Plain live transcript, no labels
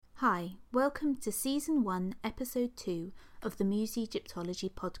Hi, welcome to Season 1, Episode 2 of the Muse Egyptology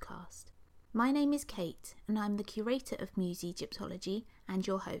podcast. My name is Kate and I'm the curator of Muse Egyptology and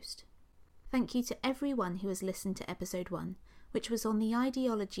your host. Thank you to everyone who has listened to Episode 1, which was on the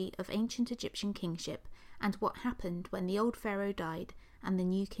ideology of ancient Egyptian kingship and what happened when the old pharaoh died and the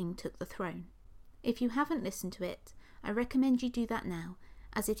new king took the throne. If you haven't listened to it, I recommend you do that now,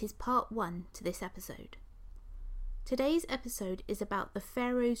 as it is part 1 to this episode. Today's episode is about the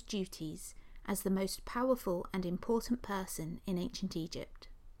pharaoh's duties as the most powerful and important person in ancient Egypt.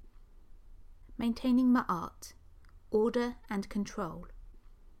 Maintaining Ma'at, order and control.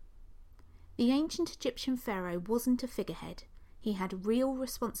 The ancient Egyptian pharaoh wasn't a figurehead, he had real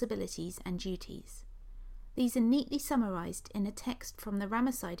responsibilities and duties. These are neatly summarised in a text from the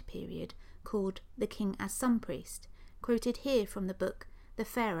Ramesside period called The King as Sun Priest, quoted here from the book The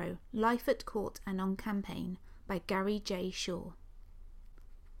Pharaoh, Life at Court and on Campaign by Gary J. Shaw.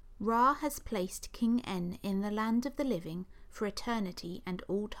 Ra has placed King En in the land of the living for eternity and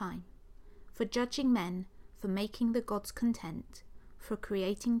all time, for judging men, for making the gods content, for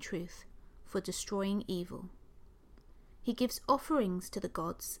creating truth, for destroying evil. He gives offerings to the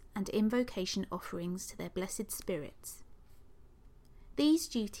gods and invocation offerings to their blessed spirits. These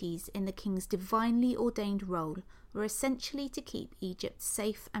duties in the king's divinely ordained role were essentially to keep Egypt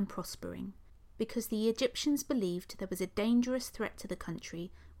safe and prospering, because the Egyptians believed there was a dangerous threat to the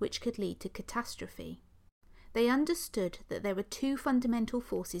country which could lead to catastrophe. They understood that there were two fundamental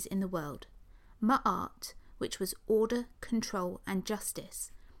forces in the world, Ma'at, which was order, control and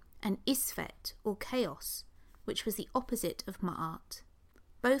justice, and Isfet, or chaos, which was the opposite of Ma'at.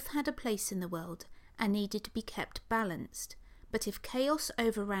 Both had a place in the world and needed to be kept balanced, but if chaos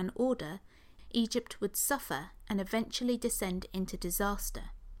overran order, Egypt would suffer and eventually descend into disaster.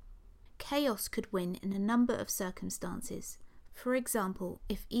 Chaos could win in a number of circumstances. For example,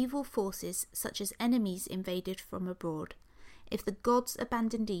 if evil forces such as enemies invaded from abroad, if the gods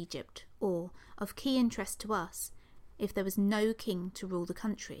abandoned Egypt, or, of key interest to us, if there was no king to rule the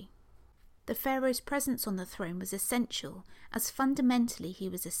country. The pharaoh's presence on the throne was essential, as fundamentally he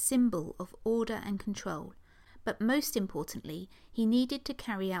was a symbol of order and control, but most importantly, he needed to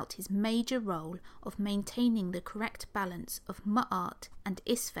carry out his major role of maintaining the correct balance of Ma'at and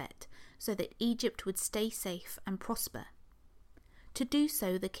Isfet so that Egypt would stay safe and prosper. To do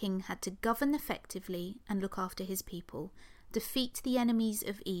so, the king had to govern effectively and look after his people, defeat the enemies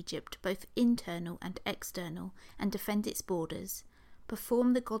of Egypt, both internal and external, and defend its borders,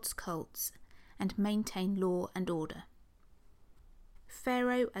 perform the gods' cults, and maintain law and order.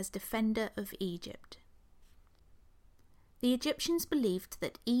 Pharaoh as defender of Egypt. The Egyptians believed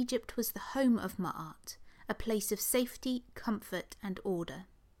that Egypt was the home of Ma'at, a place of safety, comfort, and order.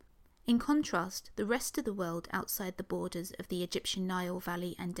 In contrast, the rest of the world outside the borders of the Egyptian Nile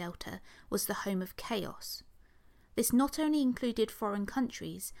Valley and Delta was the home of chaos. This not only included foreign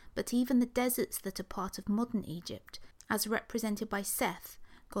countries, but even the deserts that are part of modern Egypt, as represented by Seth,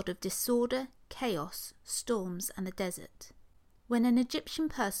 god of disorder, chaos, storms, and the desert. When an Egyptian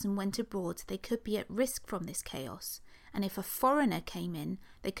person went abroad, they could be at risk from this chaos, and if a foreigner came in,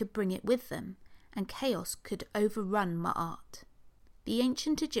 they could bring it with them, and chaos could overrun Ma'at. The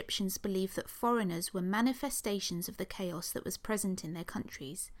ancient Egyptians believed that foreigners were manifestations of the chaos that was present in their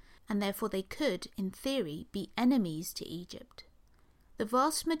countries, and therefore they could, in theory, be enemies to Egypt. The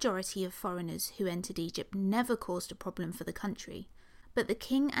vast majority of foreigners who entered Egypt never caused a problem for the country, but the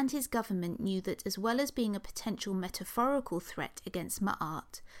king and his government knew that as well as being a potential metaphorical threat against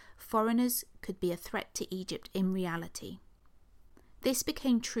Ma'at, foreigners could be a threat to Egypt in reality. This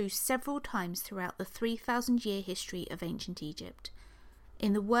became true several times throughout the 3,000-year history of ancient Egypt,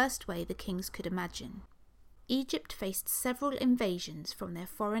 in the worst way the kings could imagine. Egypt faced several invasions from their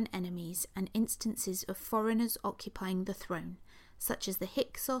foreign enemies and instances of foreigners occupying the throne, such as the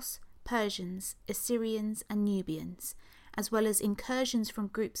Hyksos, Persians, Assyrians and Nubians, as well as incursions from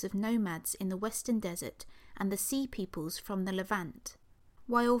groups of nomads in the Western Desert and the Sea Peoples from the Levant.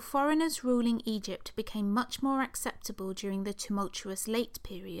 While foreigners ruling Egypt became much more acceptable during the tumultuous late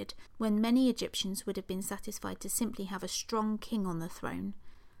period, when many Egyptians would have been satisfied to simply have a strong king on the throne,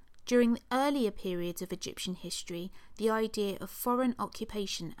 during the earlier periods of Egyptian history, the idea of foreign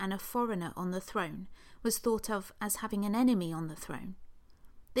occupation and a foreigner on the throne was thought of as having an enemy on the throne.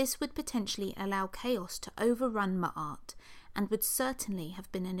 This would potentially allow chaos to overrun Ma'at and would certainly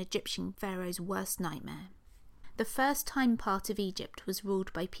have been an Egyptian pharaoh's worst nightmare. The first time part of Egypt was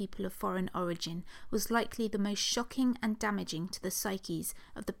ruled by people of foreign origin was likely the most shocking and damaging to the psyches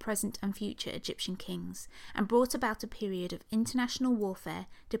of the present and future Egyptian kings, and brought about a period of international warfare,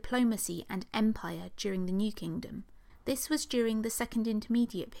 diplomacy and empire during the New Kingdom. This was during the Second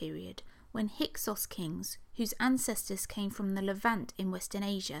Intermediate Period, when Hyksos kings, whose ancestors came from the Levant in Western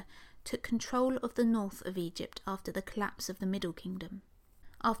Asia, took control of the north of Egypt after the collapse of the Middle Kingdom.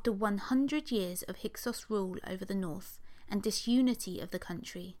 After 100 years of Hyksos rule over the north and disunity of the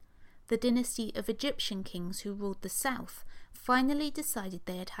country, the dynasty of Egyptian kings who ruled the south finally decided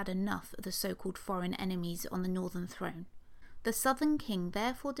they had had enough of the so-called foreign enemies on the northern throne. The southern king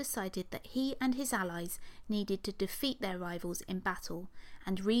therefore decided that he and his allies needed to defeat their rivals in battle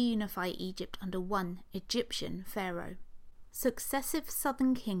and reunify Egypt under one Egyptian pharaoh. Successive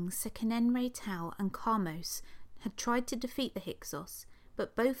southern kings Seqenenre-Tao and Kamose had tried to defeat the Hyksos,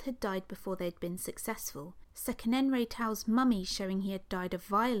 but both had died before they had been successful, Seqenenre-Tao's mummy showing he had died a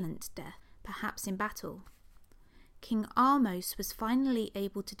violent death, perhaps in battle. King Ahmose was finally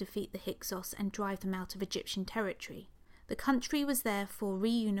able to defeat the Hyksos and drive them out of Egyptian territory. The country was therefore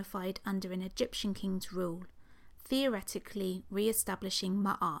reunified under an Egyptian king's rule, theoretically re-establishing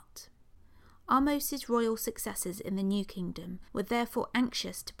Ma'at. Ahmose's royal successors in the New Kingdom were therefore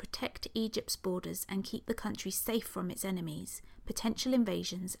anxious to protect Egypt's borders and keep the country safe from its enemies, potential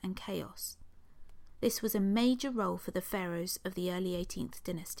invasions and chaos. This was a major role for the pharaohs of the early 18th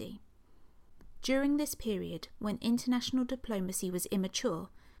dynasty. During this period, when international diplomacy was immature,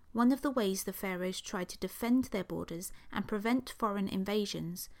 one of the ways the pharaohs tried to defend their borders and prevent foreign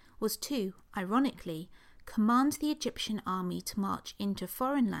invasions was to, ironically, command the Egyptian army to march into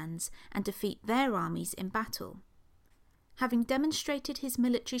foreign lands and defeat their armies in battle. Having demonstrated his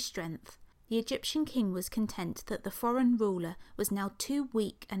military strength, the Egyptian king was content that the foreign ruler was now too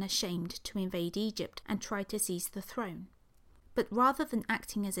weak and ashamed to invade Egypt and try to seize the throne. But rather than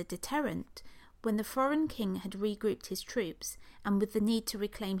acting as a deterrent, when the foreign king had regrouped his troops, and with the need to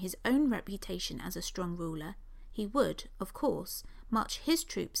reclaim his own reputation as a strong ruler, he would, of course, march his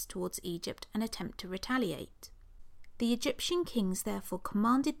troops towards Egypt and attempt to retaliate. The Egyptian kings therefore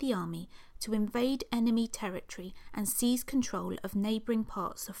commanded the army to invade enemy territory and seize control of neighbouring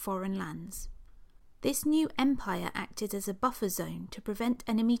parts of foreign lands. This new empire acted as a buffer zone to prevent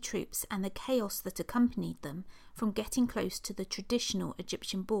enemy troops and the chaos that accompanied them from getting close to the traditional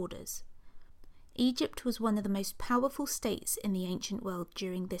Egyptian borders. Egypt was one of the most powerful states in the ancient world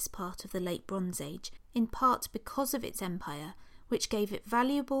during this part of the Late Bronze Age, in part because of its empire, which gave it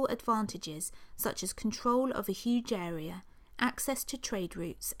valuable advantages such as control of a huge area, access to trade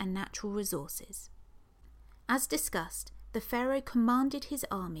routes and natural resources. As discussed, the pharaoh commanded his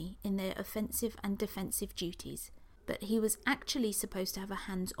army in their offensive and defensive duties, but he was actually supposed to have a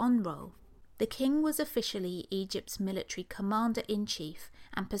hands-on role. The king was officially Egypt's military commander-in-chief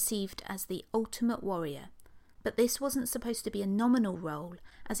and perceived as the ultimate warrior, but this wasn't supposed to be a nominal role,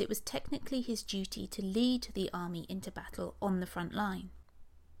 as it was technically his duty to lead the army into battle on the front line.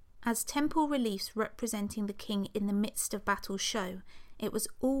 As temple reliefs representing the king in the midst of battle show, it was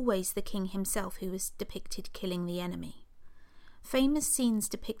always the king himself who was depicted killing the enemy. Famous scenes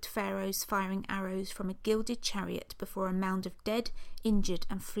depict pharaohs firing arrows from a gilded chariot before a mound of dead, injured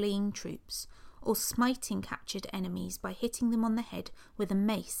and fleeing troops, or smiting captured enemies by hitting them on the head with a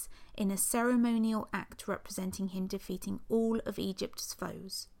mace in a ceremonial act representing him defeating all of Egypt's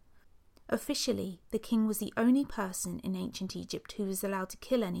foes. Officially, the king was the only person in ancient Egypt who was allowed to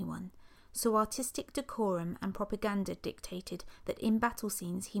kill anyone, so artistic decorum and propaganda dictated that in battle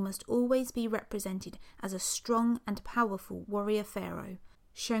scenes he must always be represented as a strong and powerful warrior pharaoh,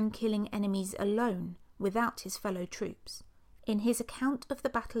 shown killing enemies alone, without his fellow troops. In his account of the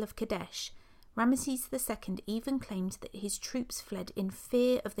Battle of Kadesh, Ramesses II even claimed that his troops fled in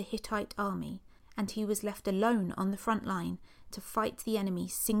fear of the Hittite army, and he was left alone on the front line to fight the enemy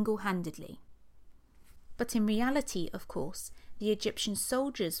single-handedly. But in reality, of course, the Egyptian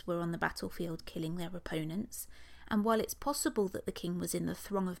soldiers were on the battlefield killing their opponents, and while it's possible that the king was in the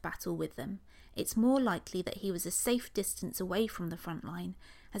throng of battle with them, it's more likely that he was a safe distance away from the front line,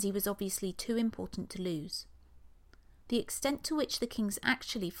 as he was obviously too important to lose. The extent to which the kings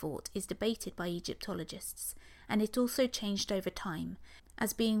actually fought is debated by Egyptologists, and it also changed over time,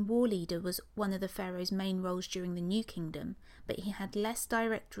 as being war leader was one of the pharaoh's main roles during the New Kingdom, but he had less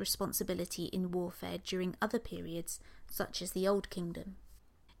direct responsibility in warfare during other periods, such as the Old Kingdom.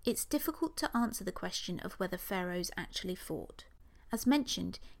 It's difficult to answer the question of whether pharaohs actually fought. As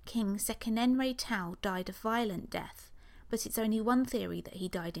mentioned, King Seqenenre-Tao died a violent death, but it's only one theory that he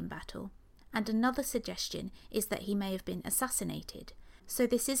died in battle, and another suggestion is that he may have been assassinated, so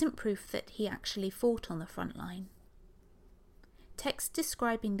this isn't proof that he actually fought on the front line. Texts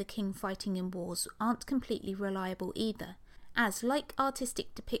describing the king fighting in wars aren't completely reliable either, as, like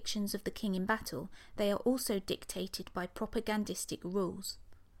artistic depictions of the king in battle, they are also dictated by propagandistic rules.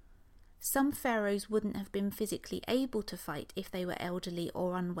 Some pharaohs wouldn't have been physically able to fight if they were elderly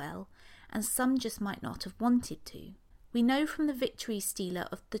or unwell, and some just might not have wanted to. We know from the victory stela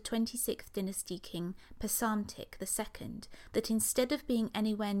of the 26th dynasty king Psamtik II that instead of being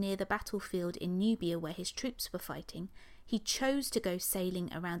anywhere near the battlefield in Nubia where his troops were fighting, he chose to go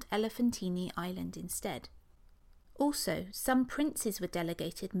sailing around Elephantine Island instead. Also, some princes were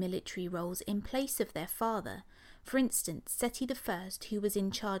delegated military roles in place of their father. For instance, Seti I, who was in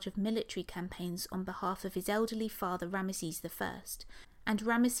charge of military campaigns on behalf of his elderly father Ramesses I, and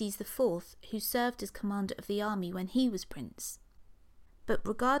Ramesses IV, who served as commander of the army when he was prince. But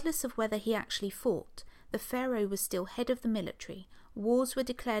regardless of whether he actually fought, the pharaoh was still head of the military, wars were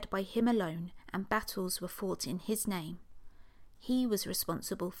declared by him alone, and battles were fought in his name. He was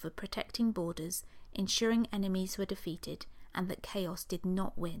responsible for protecting borders, ensuring enemies were defeated, and that chaos did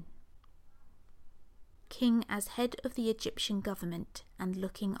not win. King as head of the Egyptian government and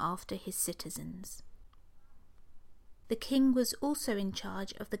looking after his citizens. The king was also in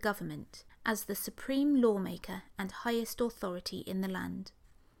charge of the government as the supreme lawmaker and highest authority in the land.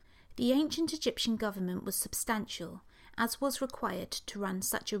 The ancient Egyptian government was substantial, as was required to run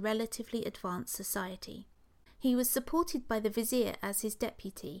such a relatively advanced society. He was supported by the vizier as his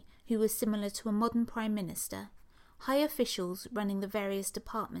deputy, who was similar to a modern prime minister, high officials running the various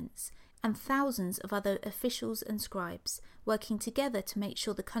departments, and thousands of other officials and scribes working together to make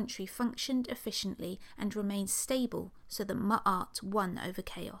sure the country functioned efficiently and remained stable so that Ma'at won over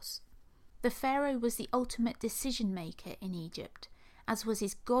chaos. The pharaoh was the ultimate decision maker in Egypt, as was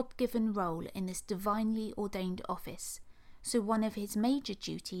his God-given role in this divinely ordained office. So one of his major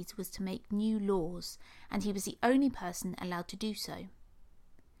duties was to make new laws, and he was the only person allowed to do so.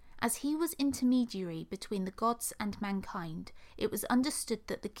 As he was intermediary between the gods and mankind, it was understood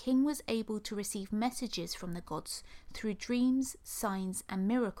that the king was able to receive messages from the gods through dreams, signs, and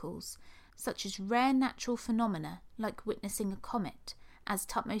miracles, such as rare natural phenomena like witnessing a comet, as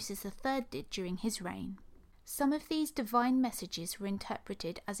Thutmose III did during his reign. Some of these divine messages were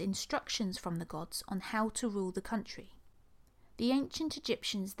interpreted as instructions from the gods on how to rule the country. The ancient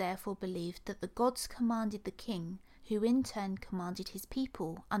Egyptians therefore believed that the gods commanded the king, who in turn commanded his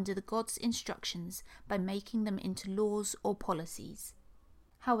people under the gods' instructions by making them into laws or policies.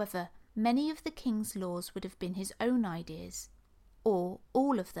 However, many of the king's laws would have been his own ideas, or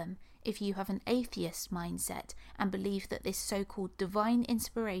all of them if you have an atheist mindset and believe that this so-called divine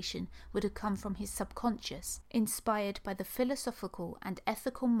inspiration would have come from his subconscious, inspired by the philosophical and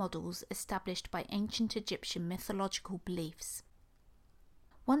ethical models established by ancient Egyptian mythological beliefs.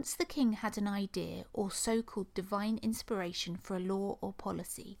 Once the king had an idea or so-called divine inspiration for a law or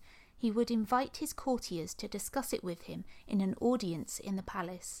policy, he would invite his courtiers to discuss it with him in an audience in the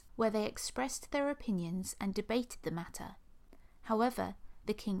palace, where they expressed their opinions and debated the matter. However,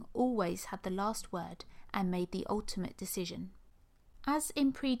 the king always had the last word and made the ultimate decision. As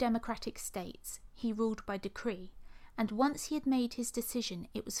in pre-democratic states, he ruled by decree, and once he had made his decision,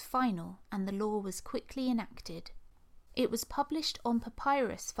 it was final and the law was quickly enacted. It was published on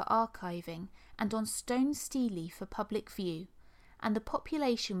papyrus for archiving and on stone stelae for public view, and the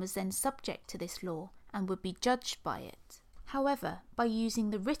population was then subject to this law and would be judged by it. However, by using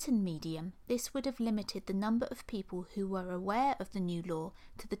the written medium, this would have limited the number of people who were aware of the new law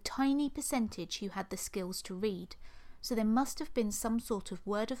to the tiny percentage who had the skills to read, so there must have been some sort of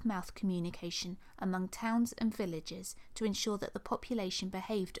word-of-mouth communication among towns and villages to ensure that the population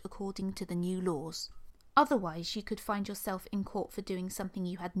behaved according to the new laws. Otherwise, you could find yourself in court for doing something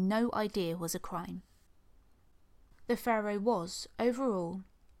you had no idea was a crime. The pharaoh was, overall,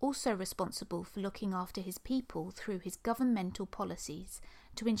 also responsible for looking after his people through his governmental policies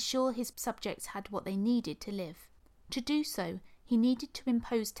to ensure his subjects had what they needed to live. To do so, he needed to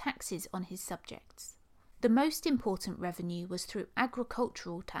impose taxes on his subjects. The most important revenue was through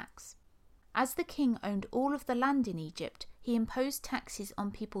agricultural tax. As the king owned all of the land in Egypt, he imposed taxes on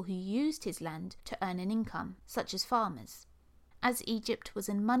people who used his land to earn an income, such as farmers. As Egypt was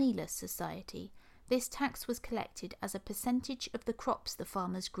a moneyless society, this tax was collected as a percentage of the crops the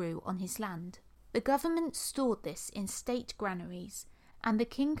farmers grew on his land. The government stored this in state granaries, and the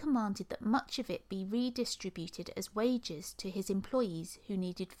king commanded that much of it be redistributed as wages to his employees who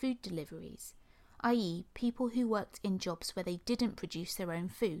needed food deliveries, i.e. people who worked in jobs where they didn't produce their own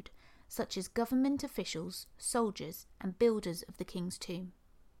food, such as government officials, soldiers, and builders of the king's tomb.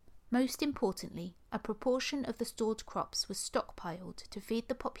 Most importantly, a proportion of the stored crops was stockpiled to feed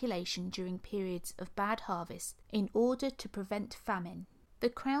the population during periods of bad harvest in order to prevent famine. The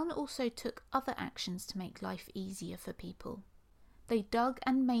crown also took other actions to make life easier for people. They dug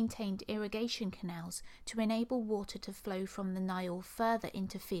and maintained irrigation canals to enable water to flow from the Nile further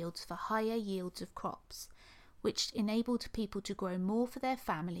into fields for higher yields of crops, which enabled people to grow more for their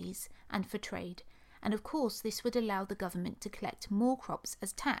families and for trade, and of course this would allow the government to collect more crops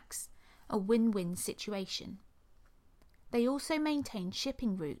as tax, a win-win situation. They also maintained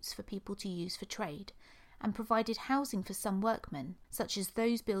shipping routes for people to use for trade, and provided housing for some workmen, such as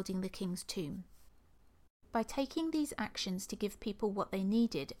those building the king's tomb. By taking these actions to give people what they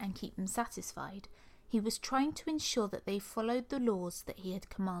needed and keep them satisfied, he was trying to ensure that they followed the laws that he had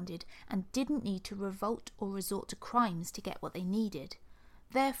commanded and didn't need to revolt or resort to crimes to get what they needed,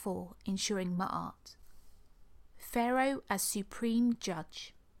 therefore ensuring Ma'at. Pharaoh as supreme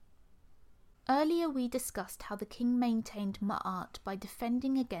judge. Earlier we discussed how the king maintained Ma'at by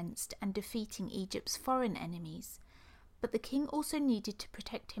defending against and defeating Egypt's foreign enemies, but the king also needed to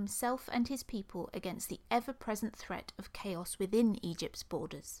protect himself and his people against the ever-present threat of chaos within Egypt's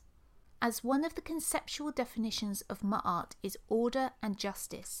borders. As one of the conceptual definitions of Ma'at is order and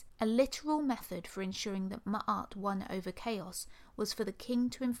justice, a literal method for ensuring that Ma'at won over chaos was for the king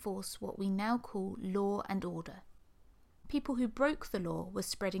to enforce what we now call law and order. People who broke the law were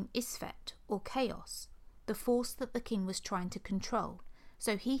spreading Isfet, or chaos, the force that the king was trying to control,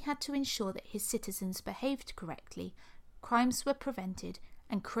 so he had to ensure that his citizens behaved correctly, crimes were prevented,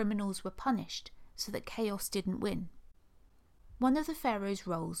 and criminals were punished, so that chaos didn't win. One of the pharaoh's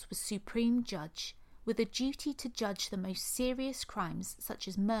roles was supreme judge, with a duty to judge the most serious crimes such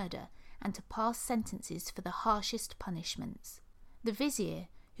as murder and to pass sentences for the harshest punishments. The vizier,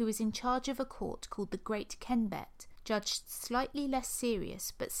 who was in charge of a court called the Great Kenbet, judged slightly less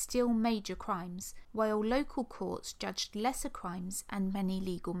serious but still major crimes, while local courts judged lesser crimes and many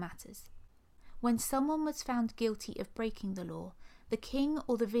legal matters. When someone was found guilty of breaking the law, the king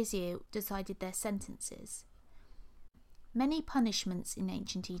or the vizier decided their sentences. Many punishments in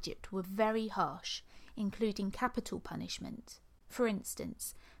ancient Egypt were very harsh, including capital punishment. For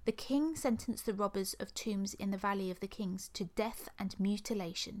instance, the king sentenced the robbers of tombs in the Valley of the Kings to death and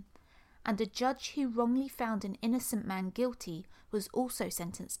mutilation, and a judge who wrongly found an innocent man guilty was also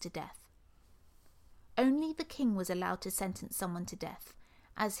sentenced to death. Only the king was allowed to sentence someone to death,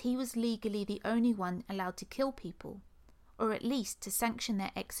 as he was legally the only one allowed to kill people, or at least to sanction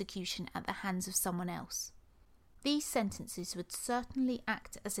their execution at the hands of someone else. These sentences would certainly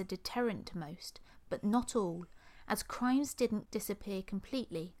act as a deterrent to most, but not all, as crimes didn't disappear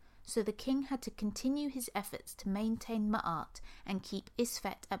completely, so the king had to continue his efforts to maintain Ma'at and keep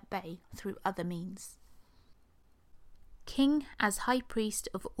Isfet at bay through other means. King as high priest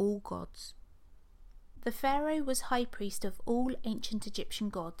of all gods. The pharaoh was high priest of all ancient Egyptian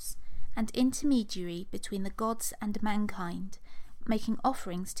gods, and intermediary between the gods and mankind, making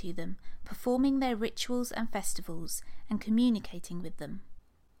offerings to them, performing their rituals and festivals, and communicating with them.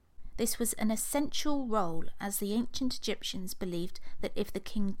 This was an essential role, as the ancient Egyptians believed that if the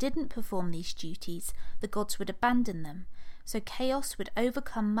king didn't perform these duties, the gods would abandon them, so chaos would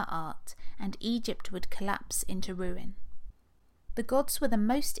overcome Ma'at and Egypt would collapse into ruin. The gods were the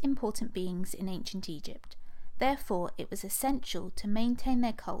most important beings in ancient Egypt. Therefore, it was essential to maintain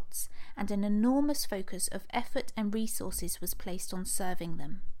their cults, and an enormous focus of effort and resources was placed on serving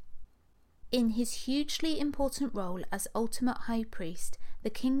them. In his hugely important role as ultimate high priest, the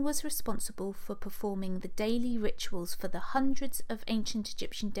king was responsible for performing the daily rituals for the hundreds of ancient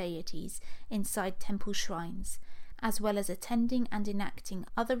Egyptian deities inside temple shrines, as well as attending and enacting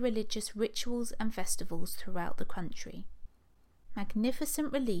other religious rituals and festivals throughout the country.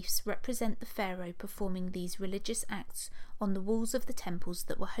 Magnificent reliefs represent the pharaoh performing these religious acts on the walls of the temples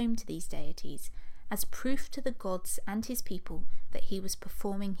that were home to these deities, as proof to the gods and his people that he was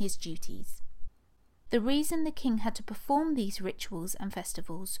performing his duties. The reason the king had to perform these rituals and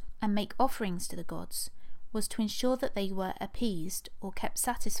festivals and make offerings to the gods was to ensure that they were appeased or kept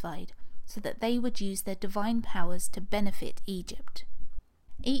satisfied, so that they would use their divine powers to benefit Egypt.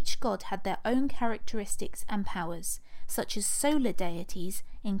 Each god had their own characteristics and powers, such as solar deities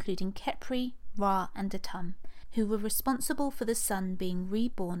including Khepri, Ra and Atum, who were responsible for the sun being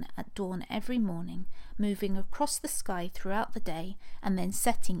reborn at dawn every morning, moving across the sky throughout the day and then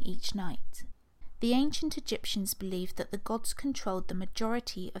setting each night. The ancient Egyptians believed that the gods controlled the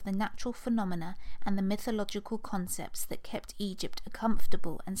majority of the natural phenomena and the mythological concepts that kept Egypt a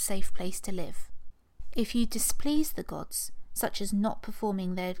comfortable and safe place to live. If you displeased the gods, such as not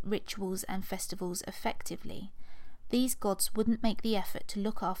performing their rituals and festivals effectively, these gods wouldn't make the effort to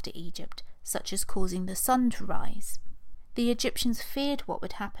look after Egypt, such as causing the sun to rise. The Egyptians feared what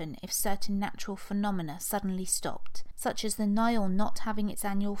would happen if certain natural phenomena suddenly stopped, such as the Nile not having its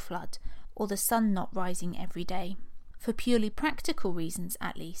annual flood, or the sun not rising every day. For purely practical reasons,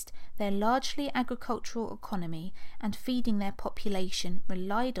 at least, their largely agricultural economy and feeding their population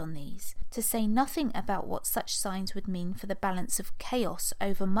relied on these, to say nothing about what such signs would mean for the balance of chaos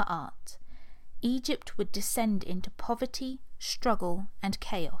over Ma'at. Egypt would descend into poverty, struggle, and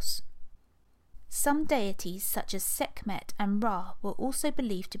chaos. Some deities such as Sekhmet and Ra were also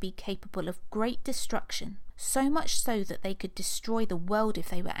believed to be capable of great destruction, so much so that they could destroy the world if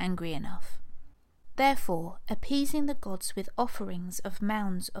they were angry enough. Therefore, appeasing the gods with offerings of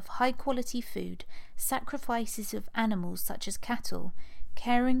mounds of high-quality food, sacrifices of animals such as cattle,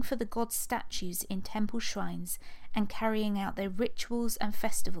 caring for the gods' statues in temple shrines, and carrying out their rituals and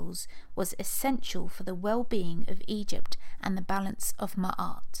festivals was essential for the well-being of Egypt and the balance of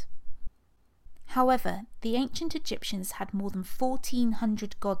Ma'at. However, the ancient Egyptians had more than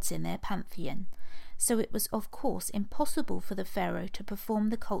 1,400 gods in their pantheon, so it was of course impossible for the pharaoh to perform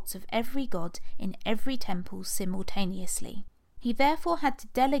the cults of every god in every temple simultaneously. He therefore had to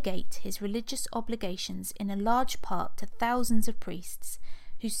delegate his religious obligations in a large part to thousands of priests,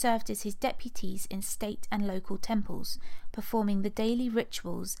 who served as his deputies in state and local temples, performing the daily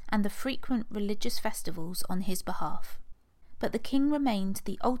rituals and the frequent religious festivals on his behalf. But the king remained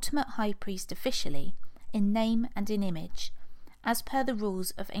the ultimate high priest officially, in name and in image, as per the rules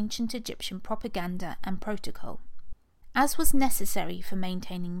of ancient Egyptian propaganda and protocol. As was necessary for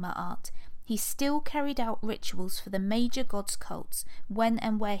maintaining Ma'at, he still carried out rituals for the major gods' cults when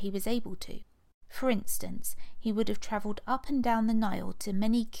and where he was able to. For instance, he would have travelled up and down the Nile to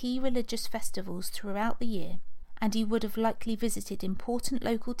many key religious festivals throughout the year, and he would have likely visited important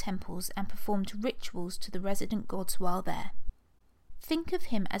local temples and performed rituals to the resident gods while there. Think of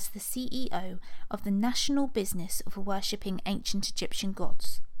him as the CEO of the national business of worshipping ancient Egyptian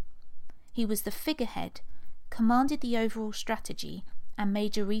gods. He was the figurehead, commanded the overall strategy and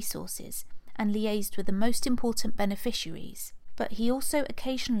major resources, and liaised with the most important beneficiaries, but he also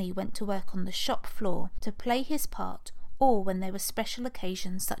occasionally went to work on the shop floor to play his part, or when there were special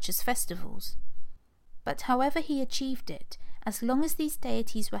occasions such as festivals. But however he achieved it, as long as these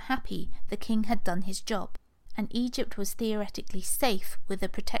deities were happy, the king had done his job, and Egypt was theoretically safe with the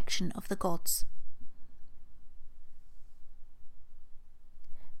protection of the gods.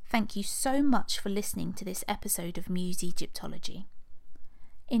 Thank you so much for listening to this episode of Muse Egyptology.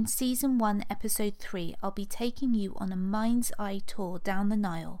 In Season 1, Episode 3, I'll be taking you on a mind's eye tour down the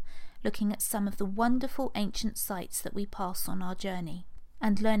Nile, looking at some of the wonderful ancient sites that we pass on our journey,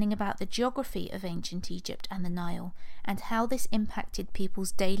 and learning about the geography of ancient Egypt and the Nile, and how this impacted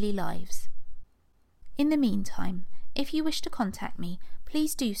people's daily lives. In the meantime, if you wish to contact me,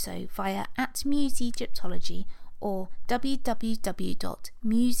 please do so via @MuseEgyptology or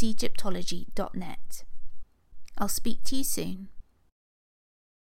www.museegyptology.net. I'll speak to you soon.